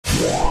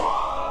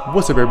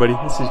What's up, everybody?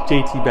 This is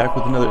JT back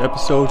with another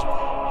episode.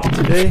 And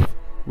today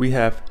we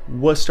have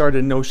what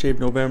started No Shave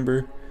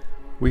November.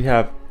 We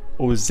have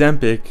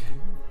Ozempic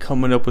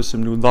coming up with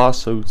some new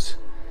lawsuits,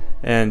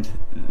 and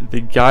the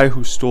guy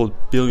who stole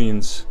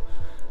billions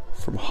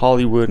from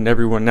Hollywood and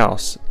everyone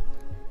else,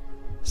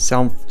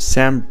 Sam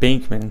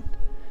Bankman,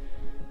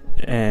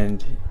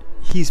 and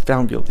he's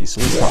found guilty.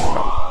 So let's talk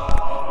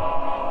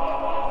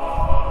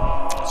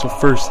about it. So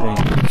first thing,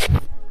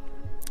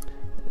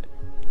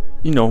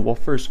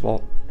 first of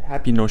all,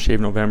 happy No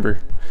Shave November.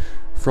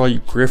 For all you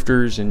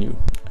grifters and you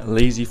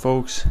lazy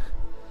folks,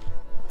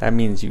 that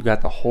means you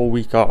got the whole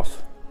week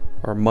off,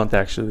 or a month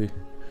actually.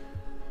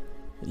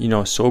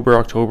 Sober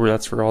October,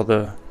 that's for all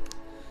the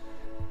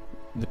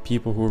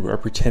people who are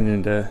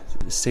pretending to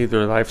save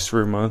their lives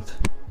for a month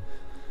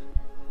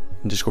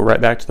and just go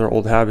right back to their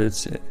old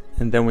habits.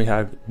 And then we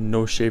have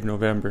No Shave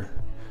November,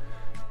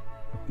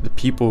 the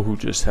people who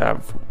just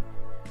have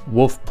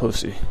wolf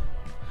pussy,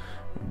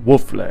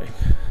 wolf leg.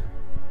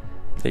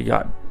 They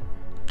got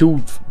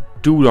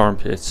dude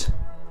armpits.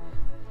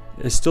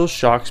 It still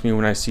shocks me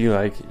when I see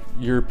like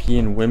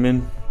European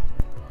women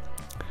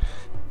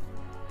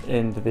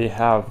and they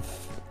have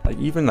like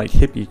even like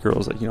hippie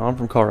girls, like I'm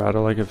from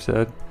Colorado, like I've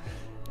said,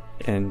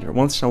 and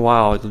once in a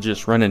while it'll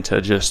just run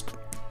into just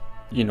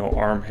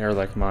arm hair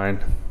like mine.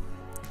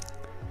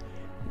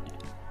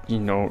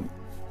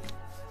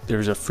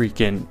 There's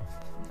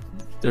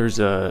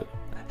a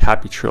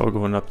happy trail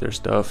going up their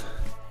stuff,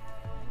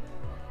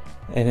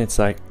 and it's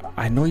like,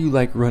 I know you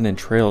like running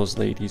trails,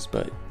 ladies,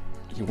 but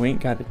you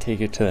ain't got to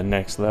take it to the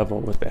next level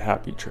with the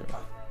happy trail.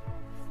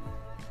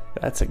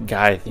 That's a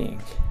guy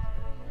thing.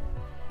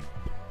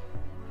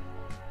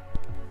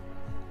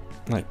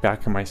 Like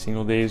back in my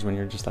single days when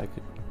you're just like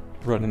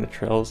running the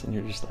trails and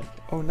you're just like,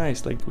 oh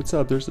nice, like what's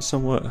up, there's a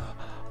somewhat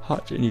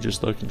hot, and you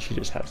just look and she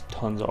just has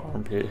tons of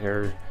armpit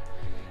hair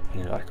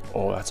and you're like,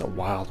 oh, that's a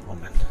wild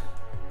woman.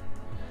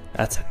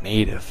 That's a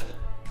native.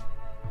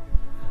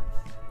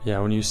 Yeah,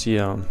 when you see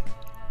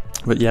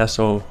but yeah,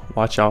 so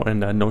watch out in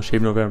No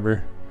Shave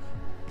November.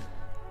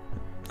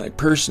 Like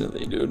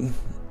personally, dude,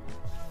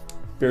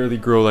 barely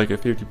grow like a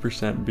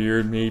 50%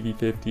 beard, maybe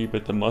 50,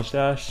 but the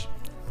mustache,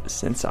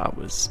 since I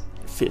was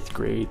 5th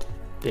grade,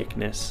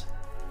 thickness.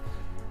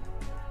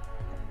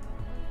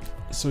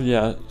 So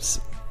yeah,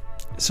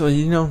 so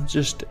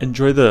just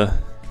enjoy the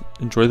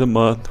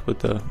month with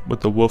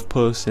the wolf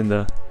puss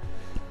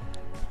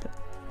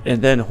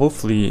and then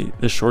hopefully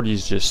the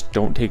shorties just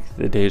don't take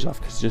the days off,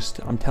 because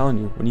I'm telling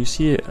you, when you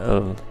see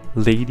a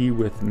lady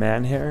with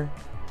man hair,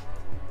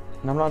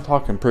 and I'm not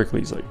talking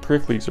pricklies, like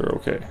pricklies are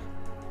okay,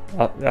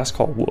 that's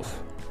called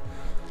wolf,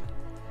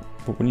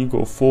 but when you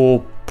go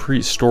full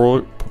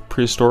prehistoric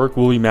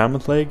woolly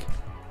mammoth leg,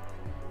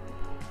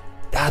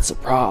 that's a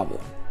problem.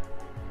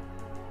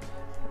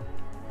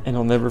 And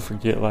I'll never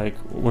forget, like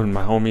when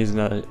my homies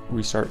and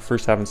we start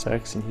first having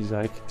sex, and he's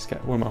like,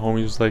 one of my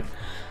homies was like,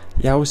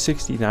 yeah, I was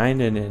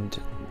 69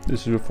 and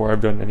this was before I've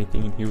done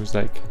anything, and he was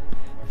like,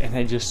 and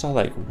I just saw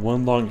like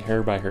one long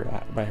hair by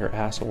her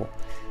asshole,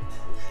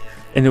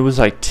 and it was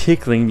like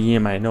tickling me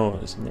in my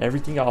nose, and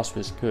everything else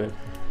was good.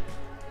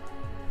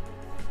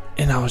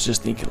 And I was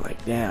just thinking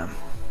like, damn,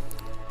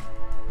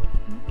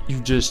 you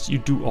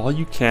do all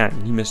you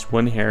can, you missed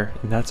one hair,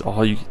 and that's all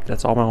my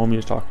homie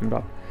was talking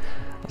about.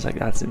 I was like,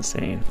 that's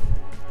insane.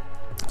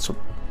 So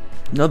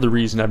another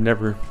reason I've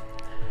never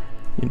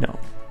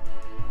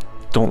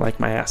don't like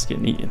my ass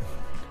getting eaten.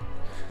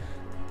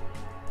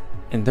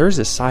 And there's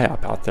a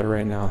psyop out there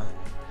right now.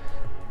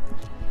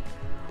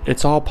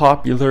 It's all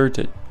popular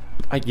to,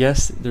 I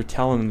guess they're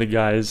telling the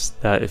guys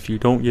that if you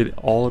don't get it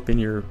all up in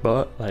your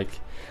butt, like,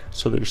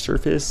 so there's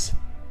surface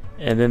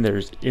and then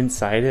there's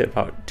inside it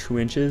about 2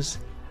 inches,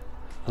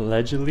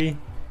 allegedly,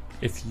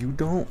 if you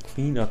don't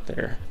clean up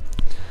there.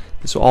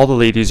 So all the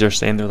ladies are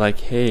saying, they're like,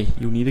 hey,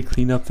 you need to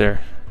clean up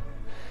there.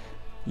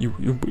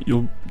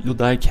 You'll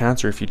die of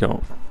cancer if you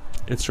don't.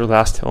 It's your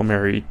last Hail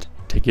Mary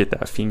to get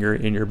that finger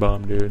in your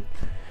bum, dude.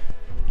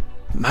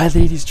 My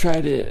ladies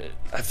tried it.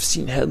 I've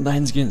seen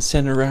headlines getting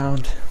sent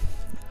around,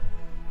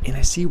 and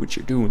I see what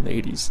you're doing,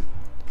 ladies.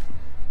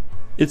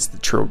 It's the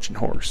Trojan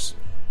horse.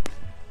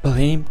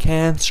 Blame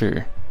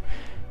cancer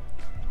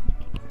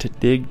to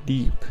dig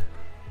deep.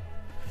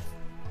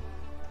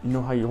 You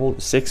know how you hold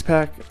a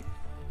 6-pack?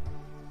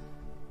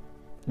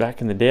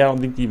 Back in the day, I don't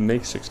think they even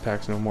make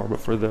 6-packs no more,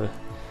 but for the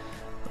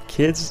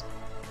kids,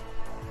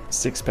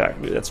 6-pack,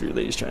 dude, that's what your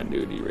lady's trying to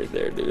do to you right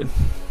there, dude.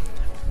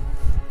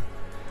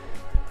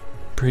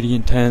 Pretty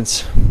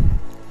intense.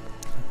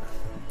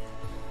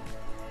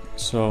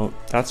 So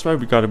that's why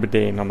we got a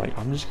bidet, and I'm like,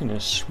 I'm just gonna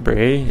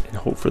spray and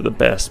hope for the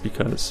best,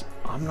 because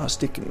I'm not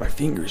sticking my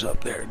fingers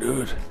up there,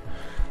 dude.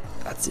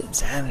 That's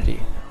insanity.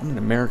 I'm an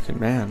American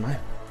man.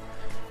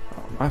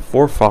 My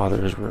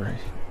forefathers were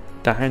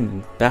dying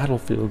in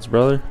battlefields,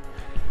 brother.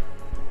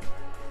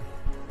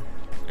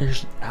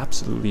 There's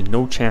absolutely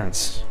no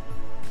chance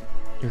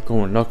you're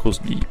going knuckles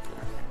deep.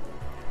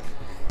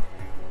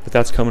 But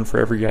that's coming for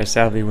every guy,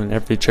 sadly,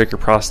 whenever they check your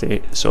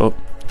prostate. So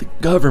the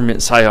government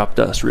psyoped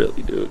us,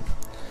 really, dude.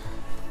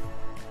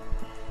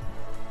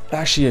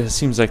 Actually, it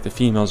seems like the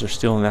females are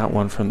stealing that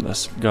one from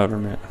this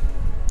government.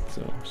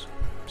 So,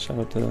 shout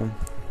out to them.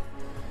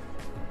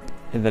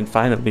 And then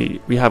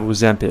finally, we have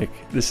Ozempic.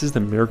 This is the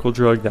miracle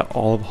drug that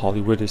all of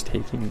Hollywood is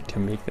taking to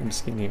make them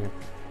skinnier.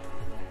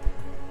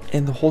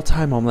 And the whole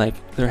time I'm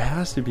like, there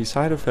has to be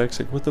side effects.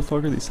 Like, what the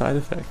fuck are these side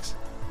effects?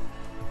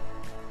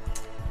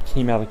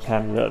 Came out of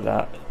Canada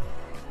that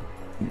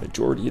the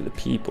majority of the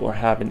people are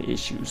having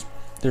issues.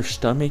 Their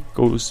stomach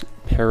goes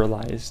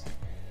paralyzed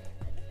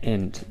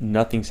and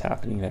nothing's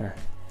happening there.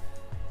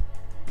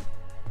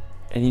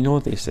 And you know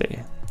what they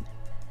say?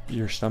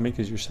 Your stomach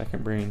is your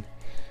second brain.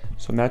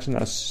 So imagine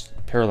that's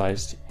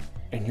paralyzed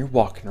and you're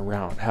walking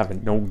around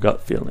having no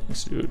gut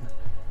feelings, dude.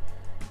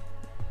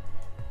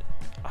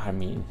 I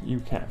mean, you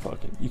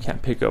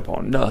can't pick up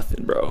on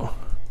nothing, bro.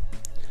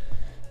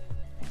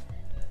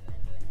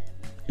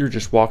 You're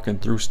just walking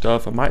through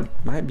stuff. It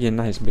might be a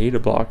nice beta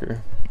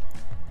blocker.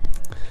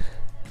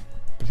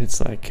 But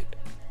it's like,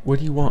 what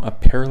do you want, a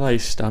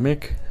paralyzed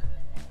stomach?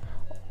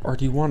 Or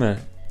do you want to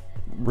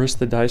risk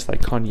the dice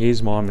like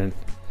Kanye's mom and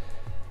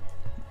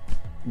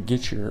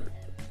get your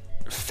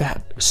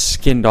fat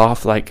skinned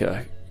off like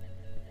a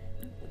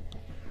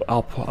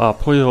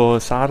pollo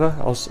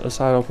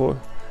asada pollo.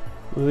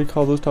 What do they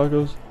call those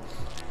tacos?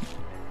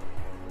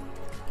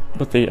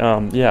 But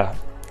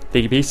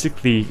they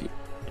basically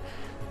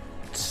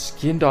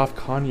skinned off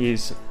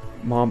Kanye's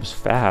mom's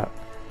fat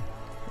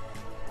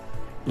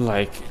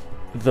like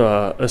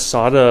the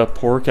asada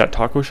pork at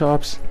taco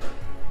shops.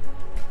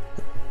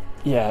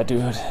 Yeah,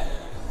 dude.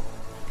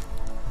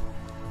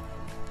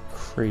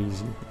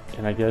 Crazy.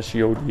 And I guess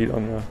she OD'd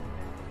on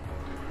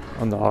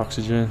the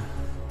oxygen.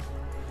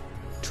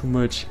 Too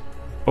much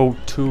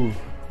O2 to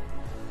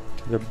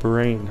the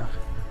brain.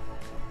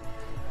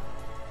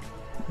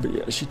 But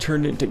yeah, she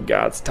turned into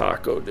God's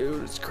taco,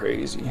 dude. It's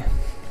crazy.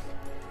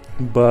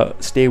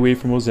 But stay away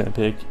from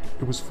Ozempic.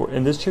 It was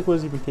and this chick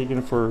wasn't even taking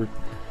it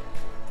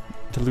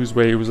to lose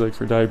weight. It was like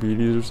for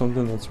diabetes or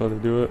something. That's why they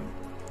do it.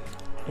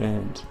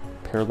 And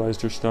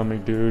paralyzed her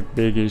stomach, dude.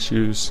 Big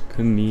issues.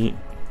 Couldn't eat.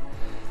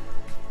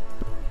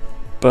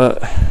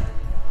 But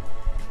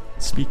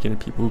speaking of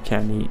people who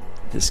can't eat,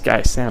 this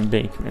guy Sam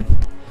Bankman,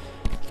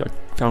 he got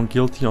found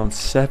guilty on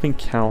 7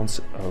 counts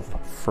of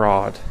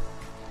fraud,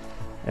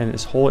 and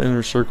his whole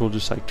inner circle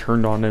just like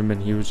turned on him,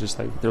 and he was just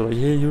like, they're like,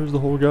 hey, here's the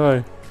whole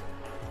guy.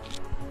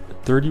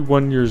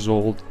 31 years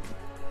old,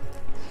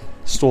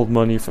 stole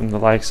money from the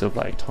likes of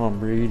like Tom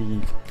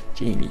Brady,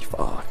 Jamie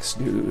Foxx,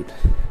 dude,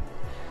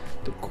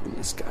 the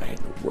coolest guy in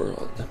the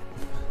world,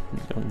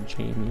 young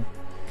Jamie.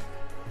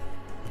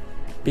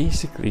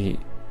 Basically,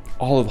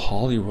 all of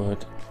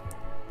Hollywood.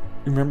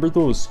 Remember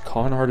those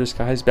con artist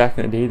guys back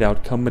in the day that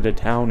would come into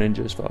town and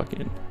just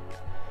fucking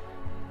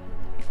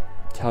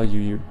tell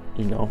you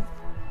know,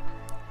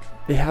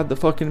 they had the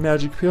fucking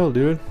magic pill,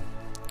 dude.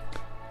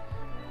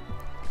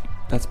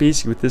 That's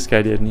basically what this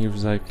guy did, and he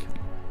was like,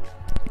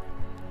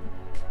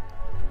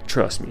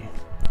 trust me,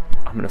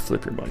 I'm gonna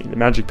flip your money. The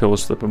magic pill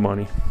was flipping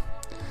money.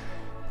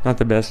 Not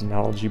the best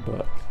analogy,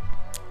 but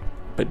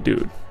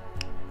dude,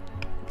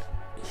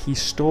 he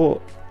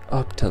stole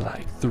up to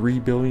like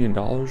 $3 billion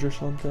or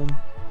something.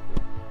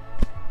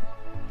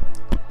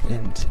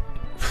 And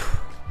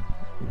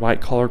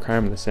white collar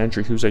crime of the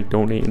century. He was like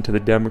donating to the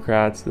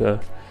Democrats,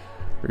 the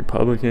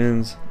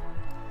Republicans.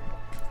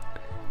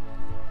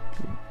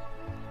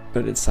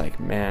 But it's like,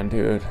 man,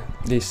 dude,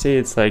 they say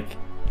it's like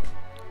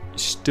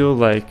still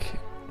like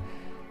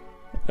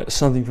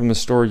something from the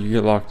store, you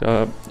get locked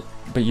up,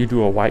 but you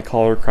do a white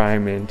collar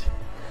crime and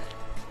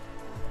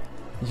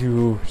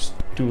you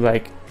do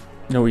like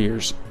no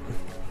years.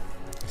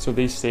 So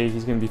they say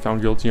he's gonna be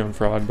found guilty on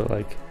fraud, but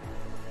like,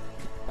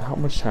 how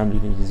much time do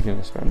you think he's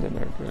gonna spend in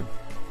there, dude?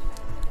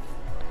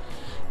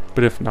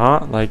 But if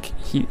not, like,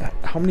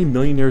 how many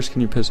millionaires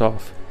can you piss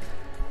off?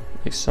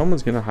 Like,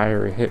 someone's gonna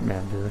hire a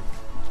hitman, dude.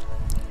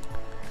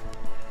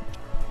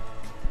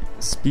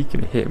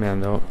 Speaking of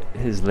hitman, though,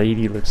 his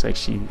lady looks like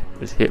she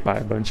was hit by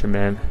a bunch of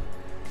men.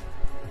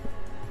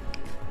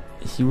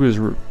 He was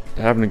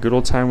having a good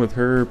old time with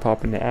her,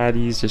 popping the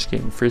addies, just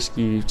getting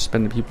frisky,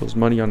 spending people's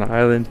money on the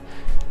island.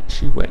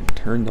 She went and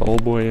turned the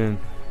old boy in.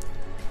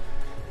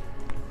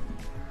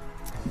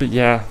 But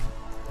yeah,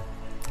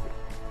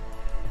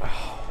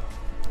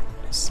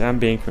 Sam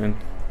Bankman,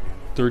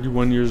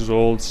 31 years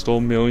old,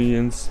 stole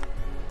millions.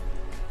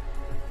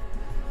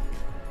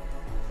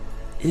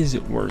 Is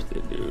it worth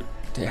it, dude,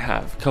 to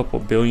have a couple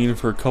billion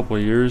for a couple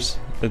of years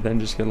and then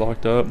just get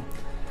locked up?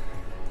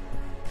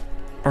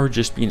 Or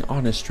just being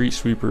on a street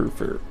sweeper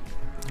for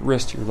the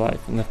rest of your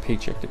life and live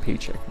paycheck to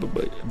paycheck,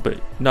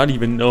 but not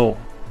even know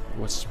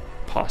what's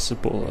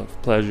possible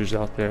of pleasures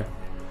out there.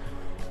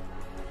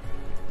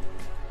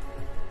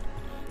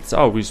 It's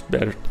always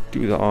better to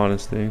do the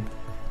honest thing.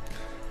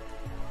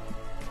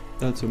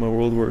 That's what my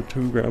World War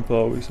II grandpa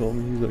always told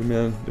me. He's like,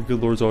 man, the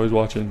good Lord's always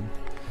watching.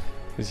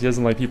 Because he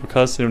doesn't like people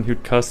cussing, and he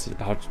would cuss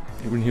out.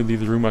 When he'd leave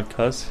the room, I'd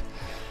cuss.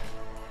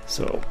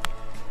 So,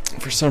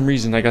 for some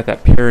reason, I got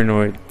that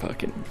paranoid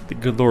fucking, the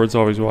good Lord's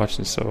always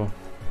watching, so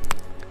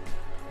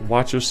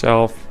Watch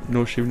yourself.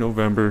 No shave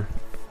November.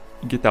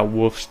 Get that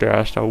wolf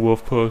stash, that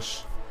wolf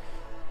push.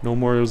 No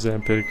more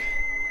Ozempic.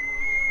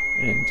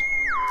 And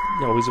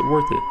yo, is it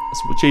worth it?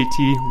 That's what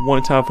JT.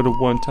 One time for the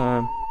one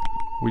time.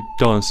 We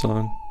done,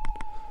 son.